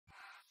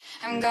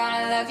I'm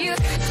gonna love you.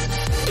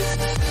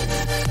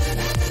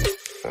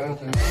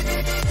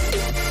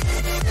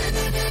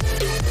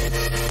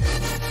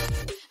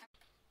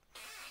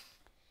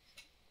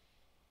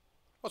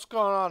 What's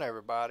going on,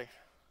 everybody?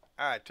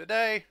 Alright,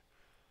 today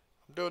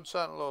I'm doing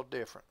something a little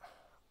different.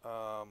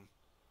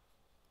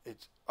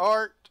 It's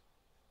art,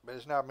 but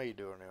it's not me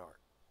doing the art.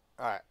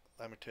 Alright,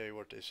 let me tell you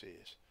what this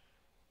is.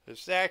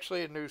 This is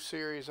actually a new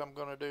series I'm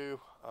going to do.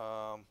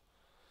 Wow,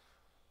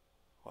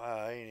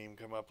 I ain't even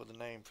come up with a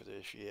name for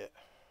this yet.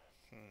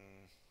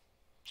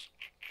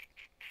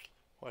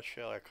 What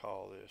shall I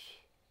call this?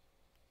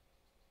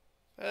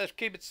 Let's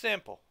keep it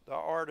simple. The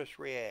Artist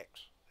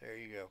Reacts. There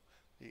you go.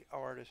 The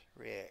Artist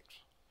Reacts.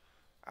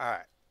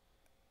 Alright.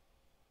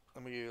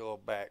 Let me give you a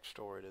little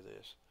backstory to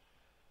this.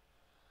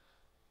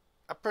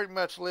 I pretty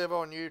much live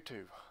on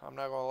YouTube. I'm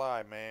not gonna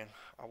lie, man.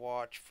 I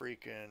watch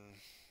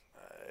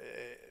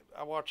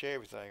I watch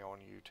everything on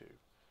YouTube.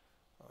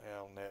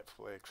 Hell,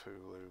 Netflix,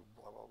 Hulu,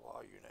 blah, blah,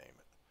 blah, you name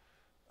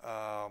it.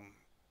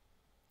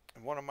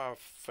 And one of my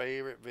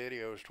favorite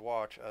videos to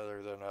watch,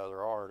 other than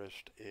other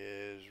artists,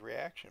 is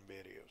reaction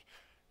videos.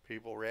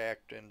 People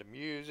reacting to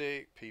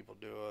music, people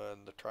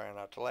doing the try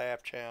not to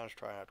laugh challenge,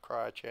 try not to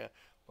cry challenge,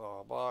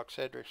 blah, blah,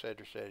 etc.,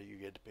 etc., etc. You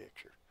get the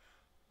picture.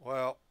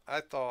 Well,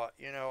 I thought,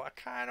 I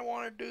kind of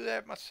want to do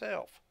that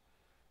myself.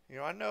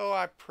 I know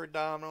I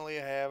predominantly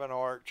have an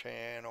art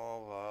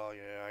channel. Well,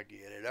 yeah, I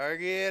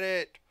get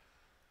it.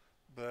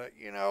 But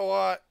you know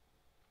what?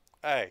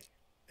 Hey,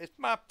 it's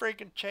my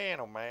freaking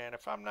channel, man.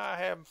 If I'm not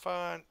having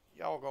fun,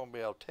 y'all gonna be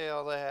able to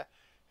tell that,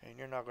 and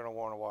you're not gonna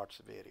want to watch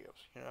the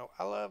videos.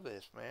 I love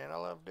this, man. I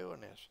love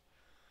doing this.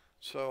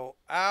 So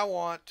I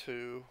want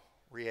to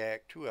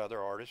react to other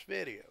artists'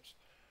 videos.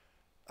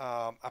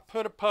 I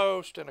put a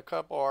post in a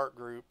couple art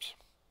groups,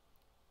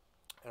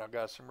 and I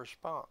got some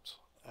response.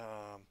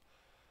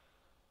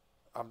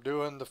 I'm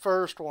doing the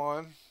first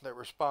one that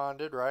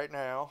responded right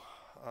now,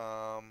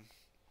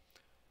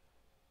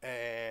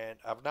 and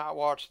I've not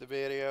watched the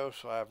video,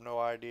 so I have no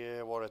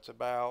idea what it's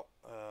about.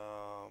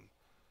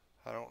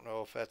 I don't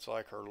know if that's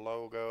like her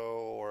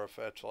logo or if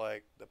that's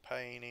like the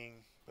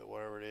painting, but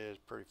whatever it is,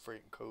 pretty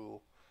freaking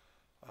cool.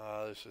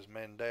 This is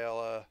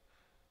Mandela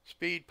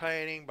Speed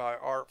Painting by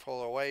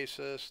Artful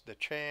Oasis. The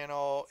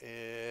channel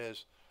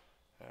is,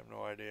 I have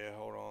no idea,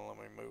 hold on, let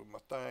me move my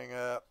thing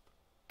up.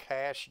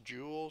 Cache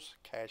Jewels.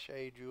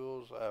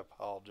 I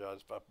apologize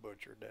if I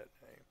butchered that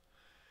name.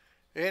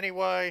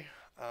 Anyway,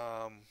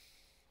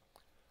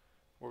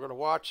 we're going to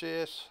watch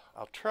this.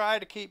 I'll try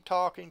to keep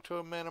talking to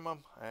a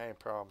minimum. I ain't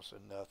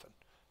promising nothing.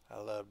 I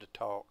love to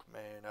talk,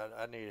 man.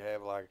 I need to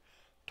have like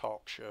a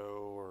talk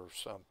show or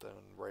something,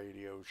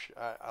 radio show.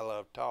 I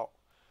love talk.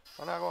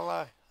 I'm not going to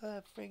lie. I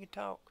love freaking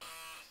talk.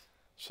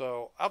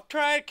 So I'll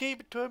try to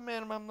keep it to a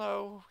minimum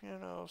though,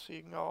 so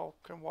you all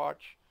can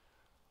watch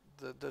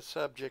the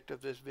subject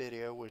of this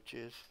video, which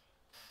is,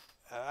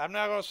 I'm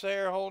not going to say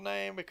her whole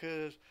name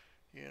because,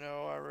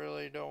 I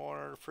really don't want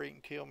her to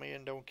freaking kill me,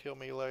 and don't kill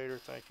me later.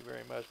 Thank you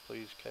very much.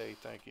 Please, Kay.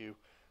 Thank you,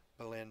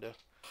 Belinda.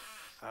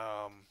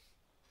 I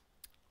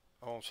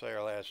won't say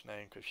her last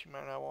name because she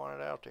might not want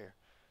it out there.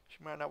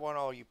 She might not want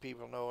all you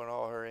people knowing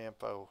all her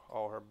info,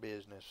 all her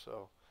business.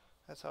 So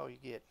that's all you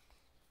get.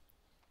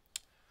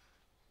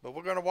 But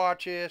we're going to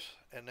watch this,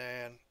 and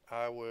then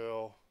I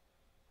will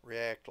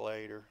react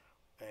later.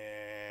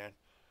 And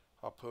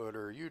I'll put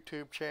her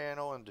YouTube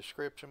channel in the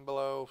description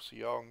below so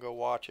y'all can go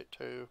watch it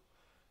too.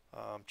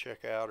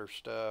 Check out her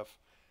stuff.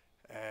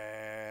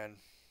 And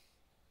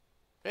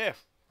yeah.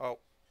 Oh,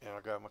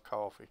 I got my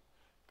coffee.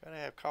 Gotta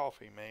have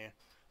coffee, man.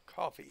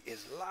 Coffee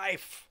is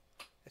life.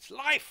 It's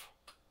life.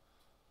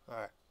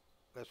 Alright,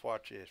 let's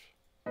watch this.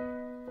 Well,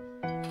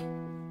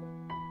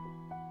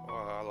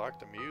 I like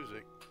the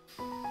music.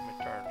 Let me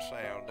turn the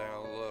sound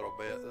down a little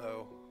bit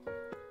though.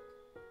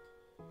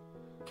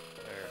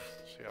 There,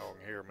 so y'all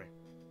can hear me.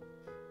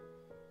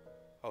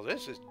 Oh,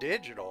 this is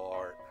digital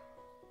art.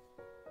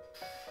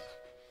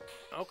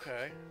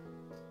 Okay.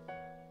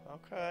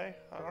 Okay,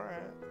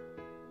 alright.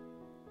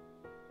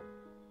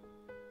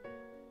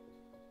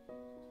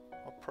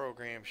 What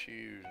program she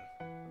using?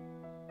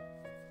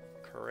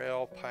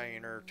 Corel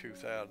Painter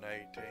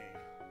 2018.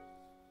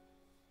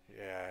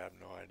 Yeah, I have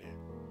no idea.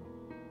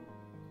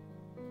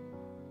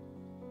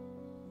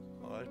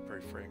 Oh, that's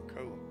pretty freaking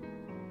cool.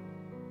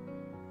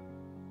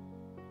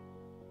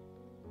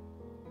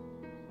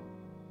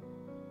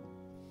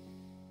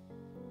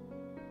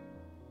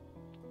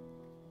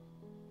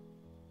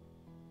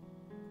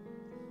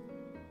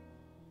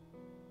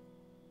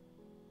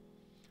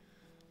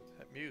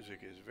 That music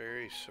is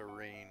very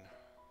serene,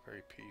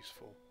 very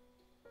peaceful.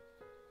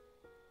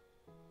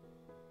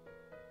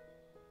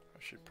 I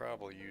should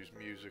probably use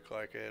music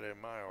like that in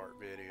my art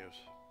videos.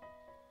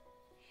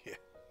 Yeah,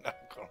 not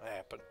gonna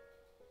happen.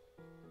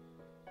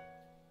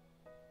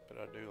 But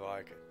I do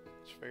like it.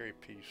 It's very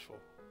peaceful.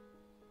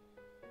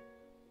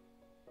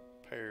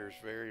 Pairs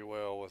very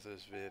well with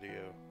this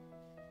video.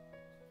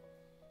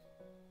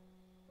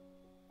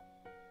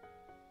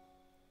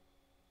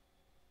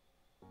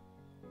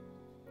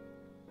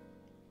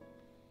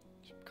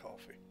 Some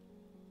coffee.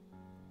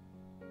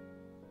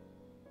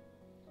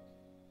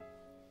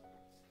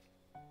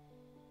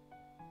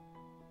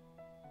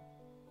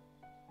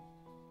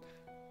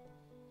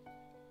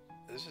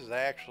 This is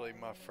actually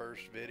my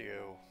first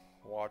video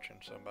watching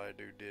somebody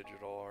do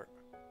digital art.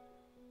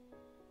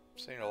 I've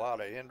seen a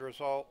lot of end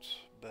results,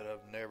 but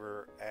I've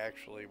never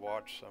actually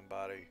watched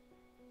somebody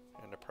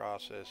in the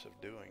process of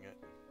doing it.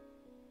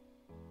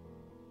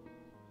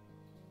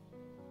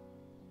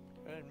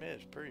 I admit,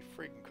 it's pretty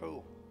freaking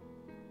cool.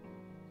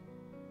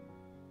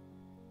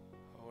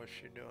 Oh, what's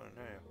she doing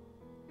now?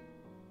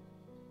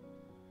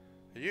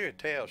 You can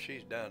tell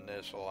she's done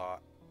this a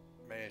lot.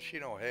 Man, she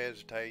don't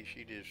hesitate.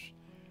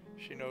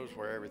 She knows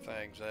where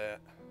everything's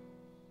at.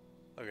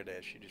 Look at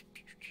that. She just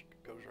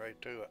goes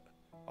right to it.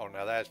 Oh,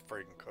 now that's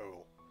freaking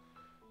cool.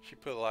 She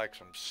put like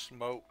some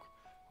smoke,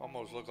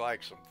 almost look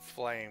like some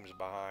flames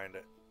behind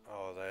it.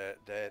 Oh,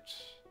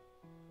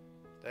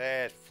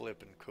 that's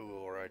flipping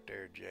cool right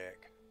there,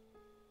 Jack.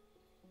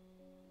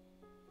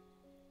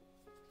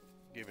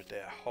 Give it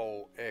that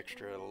whole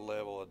extra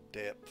level of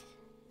depth.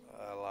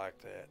 I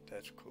like that.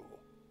 That's cool.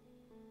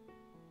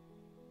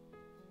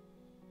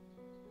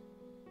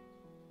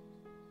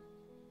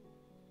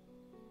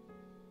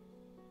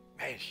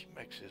 Man, she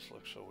makes this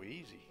look so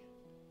easy.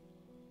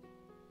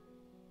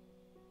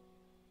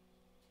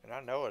 And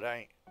I know it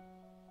ain't.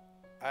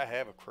 I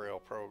have a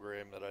Corel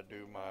program that I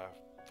do my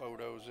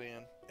photos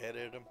in,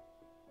 edit them.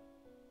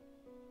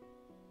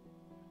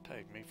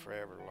 Take me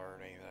forever to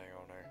learn anything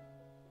on there.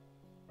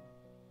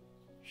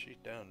 She's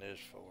done this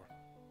for.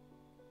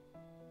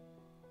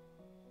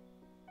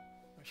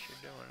 What's she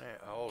doing now?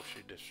 Oh,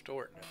 she's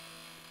distorting it.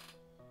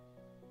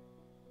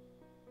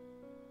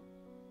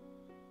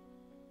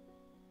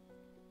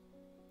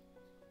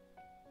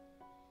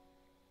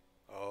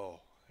 Oh,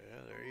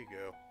 yeah, there you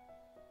go.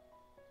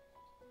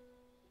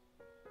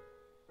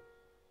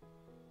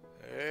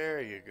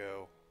 There you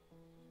go.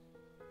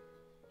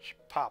 She's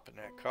popping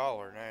that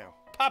collar now.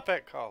 Pop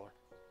that collar.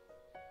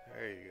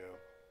 There you go.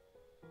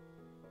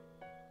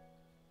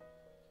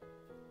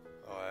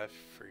 Oh, that's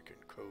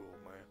freaking cool,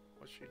 man.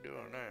 What's she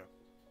doing now?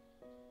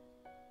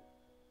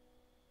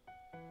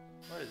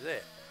 What is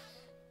that?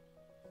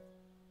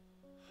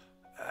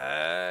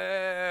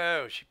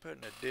 Oh, she's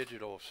putting a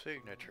digital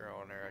signature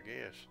on there, I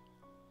guess.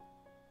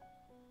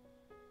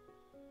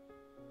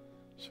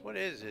 So what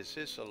is this? Is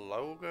this a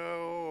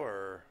logo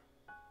or?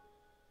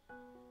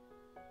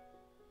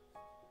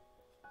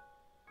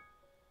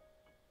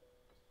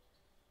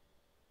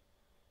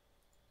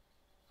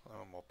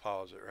 I'm going to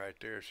pause it right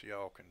there so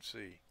y'all can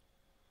see.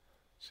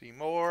 See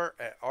more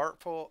at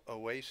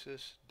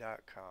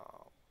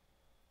artfuloasis.com.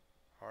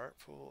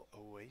 Artful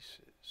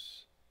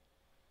Oasis.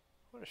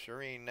 What a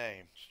serene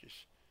name. It's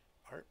just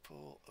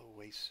Artful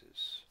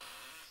Oasis.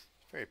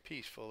 It's very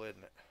peaceful,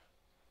 isn't it?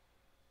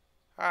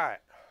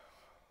 Alright.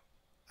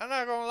 I'm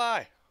not going to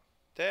lie.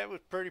 That was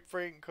pretty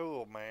freaking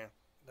cool, man.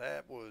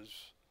 That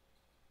was...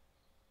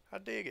 I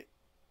dig it.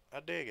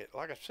 I dig it.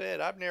 Like I said,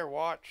 I've never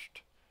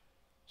watched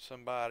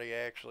somebody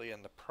actually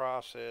in the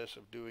process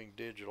of doing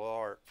digital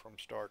art from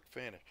start to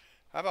finish.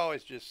 I've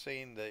always just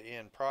seen the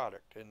end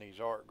product in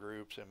these art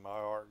groups, in my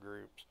art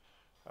groups,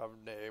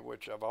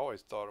 which I've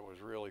always thought it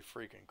was really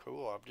freaking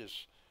cool.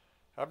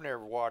 I've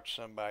never watched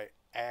somebody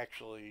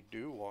actually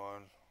do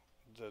one,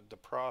 the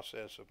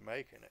process of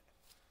making it.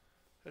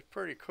 It's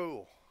pretty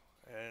cool,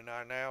 and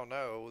I now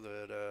know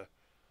that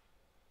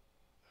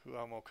who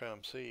I'm gonna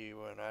come see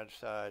when I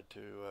decide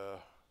to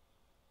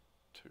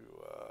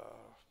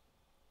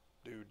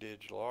do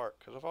digital art,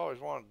 because I've always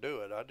wanted to do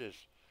it.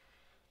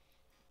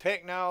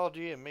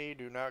 Technology and me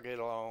do not get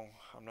along.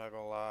 I'm not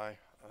gonna lie.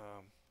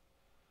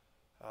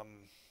 All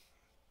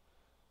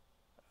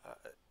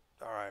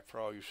right, for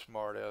all you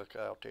smart aleck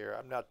out there,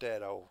 I'm not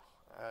that old.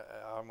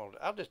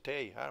 I'll just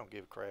tell you, I don't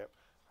give a crap.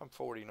 I'm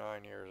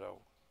 49 years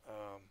old.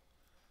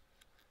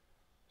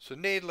 So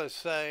needless to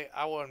say,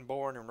 I wasn't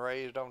born and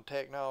raised on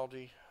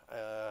technology.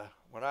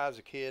 When I was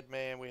a kid,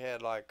 man, we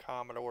had like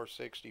Commodore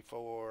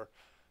 64.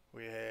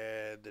 We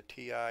had the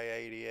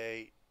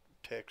TI-88,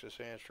 Texas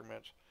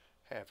Instruments.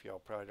 Half y'all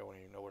probably don't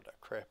even know what that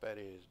crap that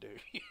is,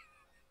 dude.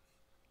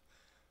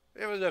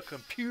 It was a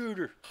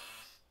computer.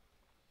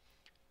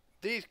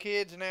 These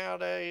kids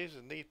nowadays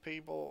and these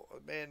people,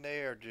 man,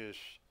 they are just,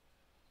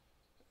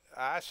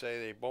 I say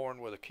they're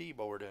born with a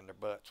keyboard in their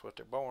butts, what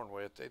they're born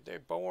with. They're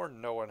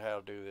born knowing how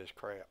to do this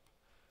crap.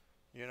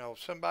 You know,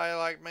 somebody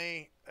like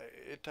me,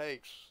 it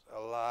takes a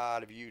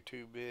lot of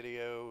YouTube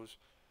videos,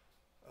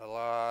 a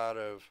lot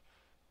of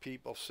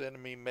people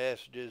sending me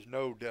messages,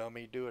 no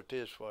dummy, do it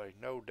this way,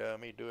 no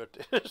dummy, do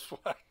it this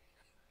way.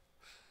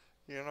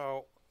 You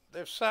know,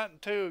 there's something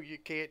too, you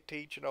can't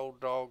teach an old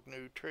dog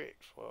new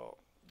tricks. Well,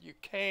 you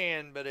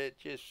can, but it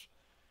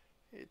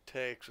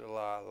takes a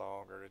lot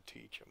longer to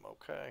teach them,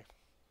 okay?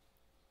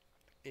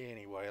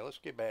 Anyway, let's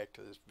get back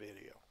to this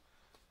video.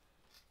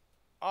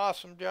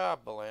 Awesome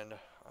job, Belinda.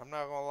 I'm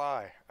not gonna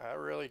lie, I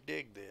really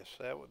dig this.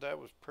 That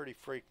was pretty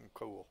freaking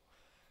cool.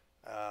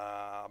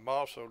 I'm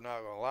also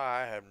not gonna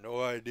lie, I have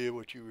no idea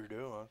what you were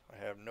doing. I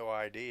have no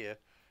idea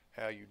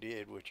how you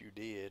did what you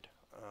did.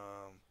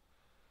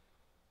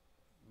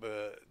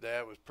 But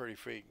that was pretty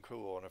freaking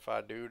cool. And if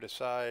I do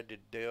decide to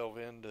delve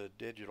into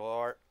digital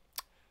art,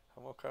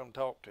 I'm gonna come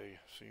talk to you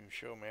so you can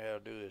show me how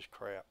to do this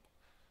crap.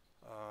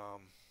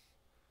 Um,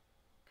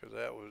 'Cause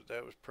that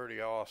was pretty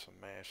awesome,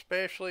 man.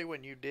 Especially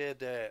when you did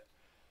that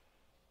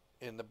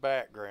in the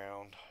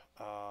background.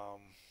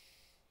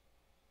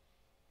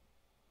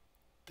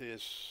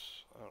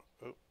 This,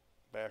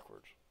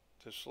 backwards.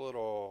 This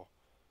little,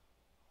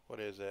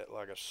 what is that?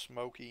 Like a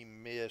smoky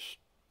mist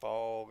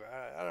fog.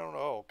 I don't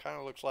know. Kind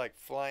of looks like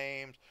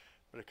flames,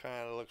 but it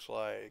kind of looks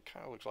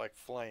like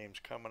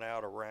flames coming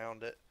out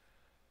around it.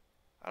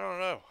 I don't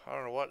know. I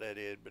don't know what that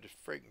is, but it's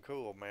freaking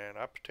cool, man.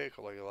 I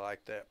particularly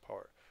like that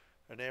part.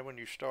 And then when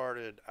you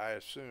started, I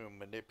assume,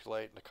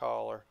 manipulating the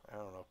collar, I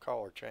don't know,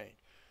 collar change.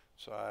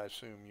 So I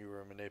assume you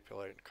were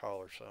manipulating the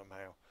collar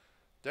somehow.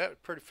 That was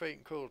pretty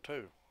freaking cool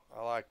too.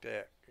 I like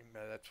that. You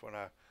know, that's when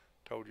I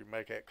told you to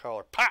make that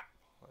collar pop.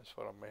 That's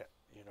what I meant.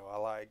 You know, I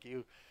like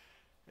you.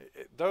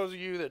 Those of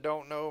you that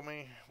don't know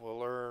me will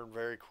learn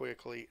very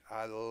quickly.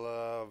 I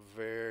love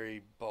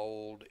very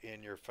bold,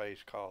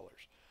 in-your-face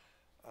collars.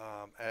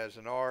 As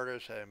an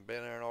artist, having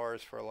been an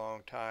artist for a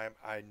long time,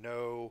 I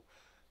know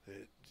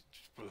that,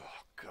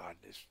 oh God,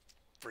 this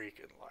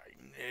freaking like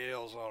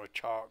nails on a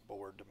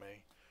chalkboard to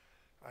me.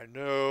 I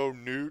know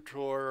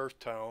neutral earth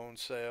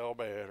tones sell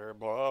better,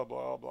 blah,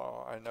 blah,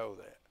 blah. I know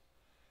that.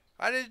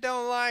 I just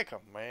don't like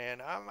them,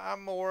 man.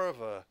 I'm more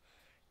of a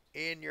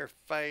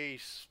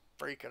in-your-face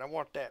freaking, I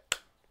want that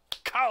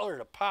collar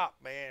to pop,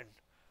 man.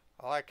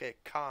 I like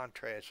that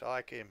contrast. I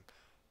like him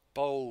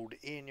bold,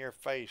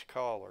 in-your-face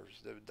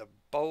collars. The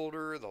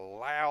bolder, the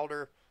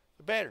louder,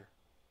 the better.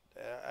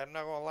 I'm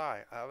not gonna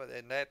lie,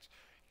 and that's,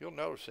 you'll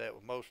notice that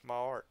with most of my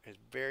art. It's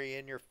very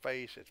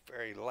in-your-face. It's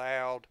very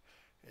loud.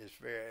 It's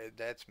very,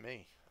 that's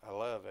me. I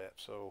love that.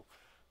 So,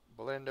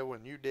 Belinda,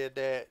 when you did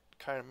that,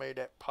 kind of made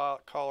that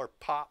collar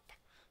pop.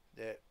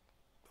 That,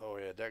 oh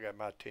yeah, that got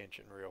my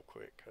attention real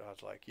quick. I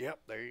was like, yep,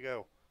 there you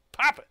go,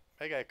 pop it.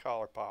 Make that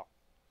collar pop.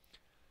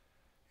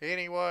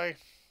 Anyway.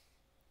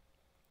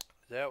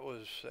 That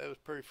was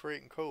pretty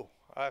freaking cool.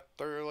 I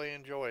thoroughly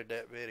enjoyed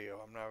that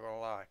video. I'm not gonna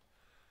lie,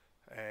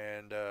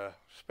 and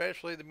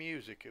especially the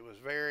music. It was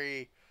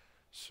very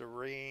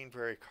serene,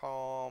 very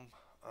calm,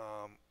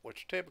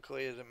 which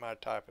typically isn't my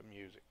type of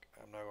music.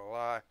 I'm not gonna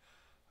lie.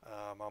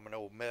 I'm an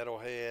old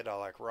metalhead. I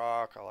like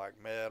rock. I like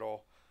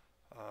metal.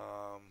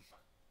 Um,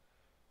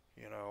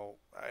 you know,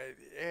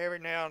 every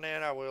now and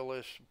then I will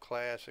listen to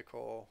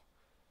classical.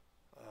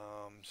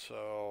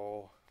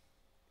 So,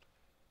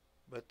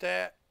 but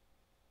that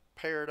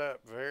paired up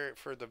very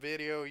for the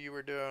video you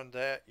were doing,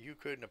 that you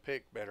couldn't have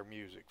picked better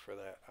music for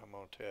that. I'm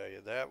gonna tell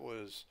you, that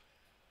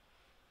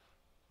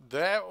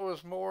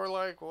was more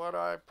like what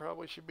I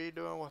probably should be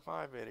doing with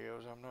my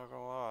videos. I'm not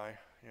gonna lie.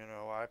 You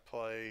know, I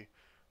play,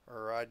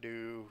 or I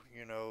do,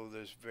 you know,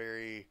 this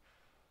very,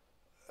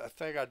 I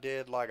think I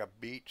did like a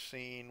beach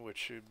scene, which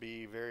should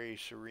be very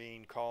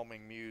serene,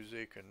 calming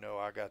music, and no,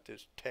 I got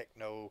this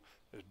techno,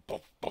 this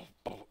boom, boom,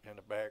 boom in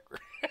the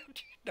background.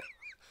 You know?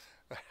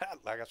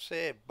 Like I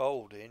said,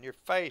 bold, in your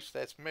face,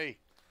 that's me.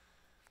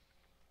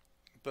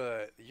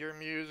 But your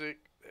music,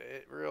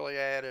 it really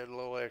added a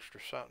little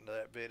extra something to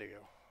that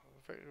video.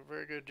 Very,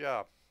 very good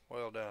job.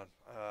 Well done.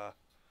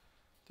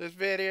 This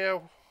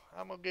video,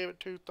 I'm going to give it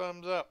 2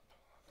 thumbs up.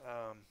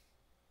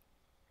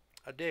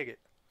 I dig it.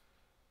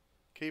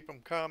 Keep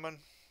them coming.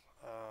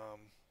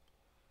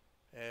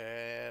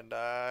 And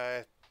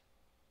I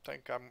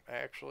think I'm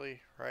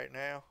actually, right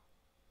now,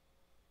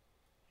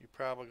 you're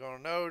probably going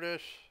to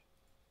notice,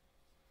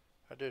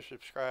 I just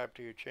subscribed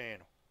to your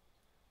channel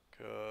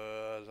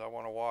because I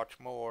want to watch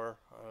more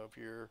of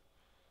your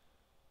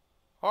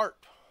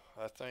art.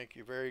 I think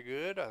you're very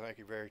good. I think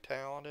you're very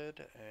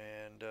talented,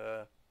 and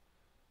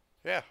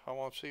yeah, I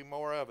want to see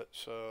more of it.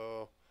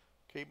 So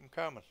keep them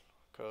coming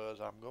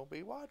because I'm going to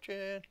be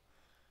watching,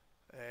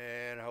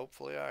 and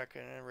hopefully I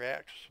can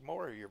react to some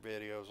more of your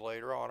videos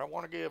later on. I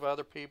want to give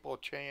other people a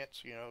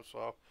chance, you know, so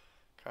I'll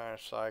kind of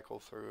cycle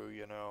through,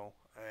 you know,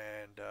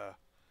 and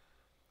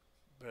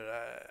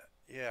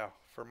yeah,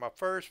 for my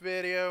first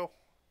video,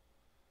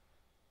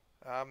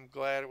 I'm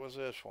glad it was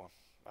this one.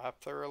 I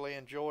thoroughly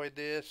enjoyed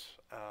this.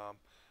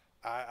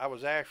 I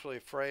was actually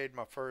afraid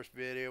my first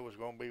video was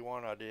going to be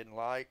one I didn't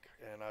like,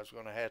 and I was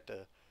going to have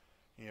to,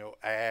 you know,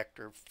 act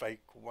or fake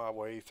my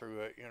way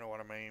through it, you know what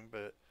I mean?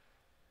 But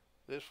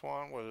this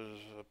one was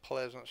a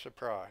pleasant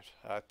surprise.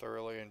 I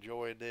thoroughly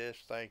enjoyed this.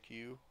 Thank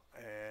you.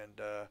 And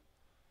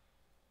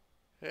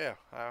yeah,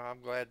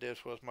 I'm glad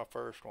this was my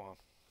first one.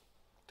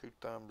 2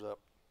 thumbs up.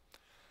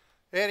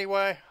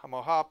 Anyway, I'm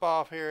going to hop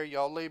off here.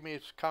 Y'all leave me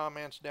some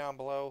comments down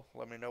below.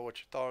 Let me know what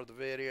you thought of the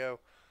video.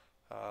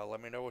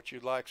 Let me know what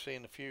you'd like to see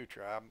in the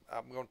future.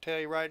 I'm going to tell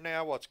you right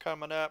now what's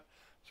coming up.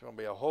 There's going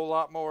to be a whole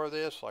lot more of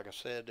this. Like I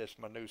said, this is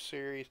my new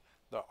series,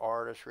 The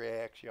Artist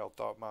Reacts. Y'all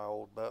thought my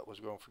old butt was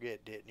going to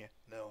forget, didn't you?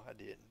 No, I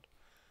didn't.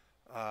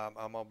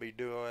 I'm going to be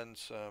doing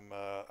some,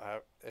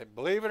 and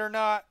believe it or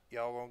not,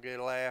 y'all going to get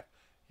a laugh.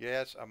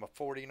 Yes, I'm a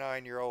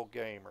 49-year-old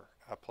gamer.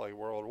 I play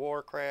World of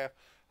Warcraft.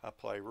 I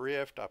play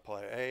Rift, I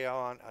play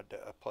Aeon, I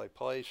play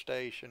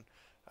PlayStation.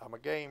 I'm a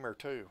gamer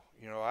too.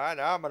 You know,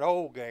 I'm an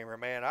old gamer,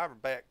 man. I'm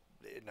back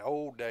in the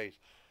old days,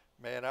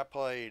 man, I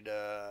played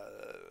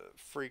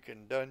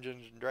freaking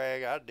Dungeons and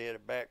Dragons. I did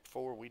it back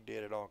before we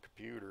did it on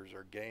computers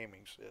or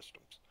gaming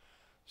systems.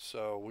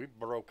 So we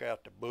broke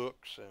out the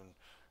books and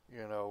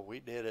we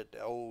did it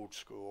the old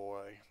school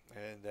way,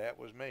 and that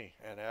was me.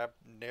 And I've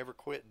never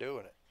quit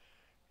doing it.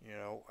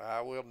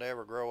 I will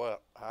never grow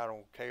up. I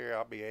don't care.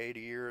 I'll be 80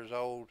 years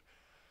old,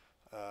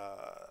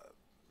 uh,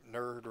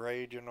 nerd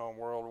raging on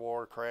World of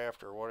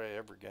Warcraft or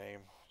whatever game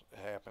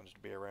happens to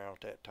be around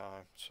at that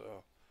time.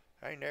 So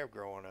I ain't never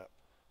growing up.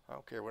 I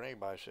don't care what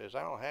anybody says.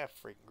 I don't have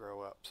to freaking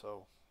grow up,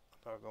 so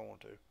I'm not going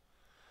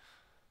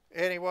to.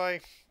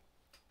 Anyway,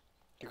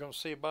 you're going to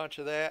see a bunch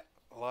of that,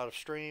 a lot of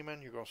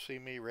streaming. You're going to see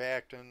me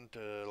reacting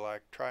to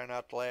like Try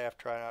Not to Laugh,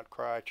 Try Not to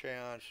Cry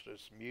challenge, to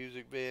some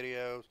music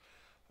videos.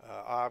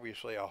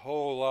 Obviously, a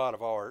whole lot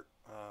of art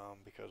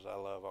because I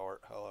love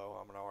art. Hello,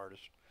 I'm an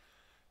artist.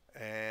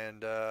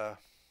 And I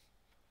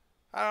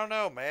don't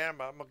know, man.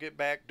 I'm going to get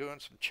back doing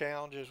some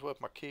challenges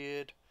with my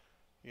kid,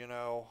 you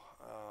know,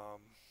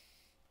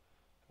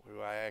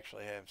 who I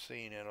actually haven't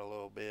seen in a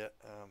little bit.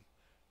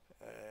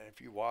 If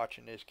you're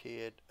watching this,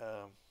 kid,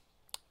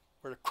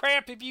 where the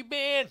crap have you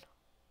been?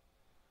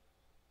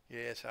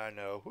 Yes, I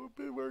know. I've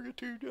been working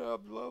 2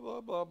 jobs, blah,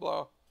 blah, blah,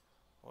 blah.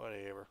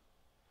 Whatever.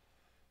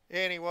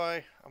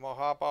 Anyway, I'm going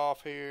to hop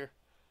off here.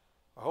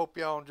 I hope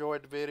y'all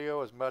enjoyed the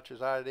video as much as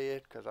I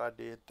did, because I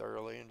did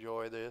thoroughly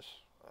enjoy this.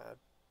 I'm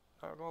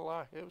not going to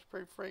lie, it was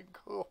pretty freaking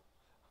cool.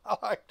 I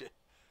liked it.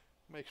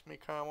 Makes me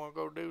kind of want to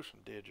go do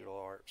some digital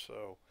art.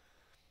 So,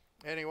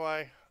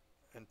 anyway,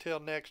 until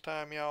next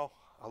time, y'all,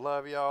 I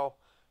love y'all.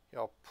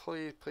 Y'all,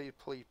 please, please,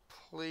 please,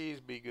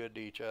 please be good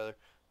to each other.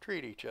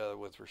 Treat each other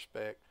with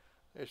respect.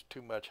 There's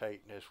too much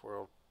hate in this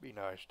world. Be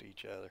nice to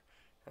each other.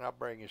 And I'll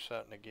bring you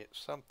something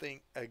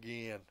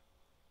again.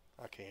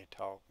 I can't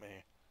talk,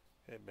 man.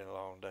 It's been a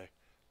long day.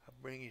 I'll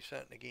bring you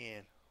something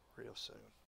again real soon.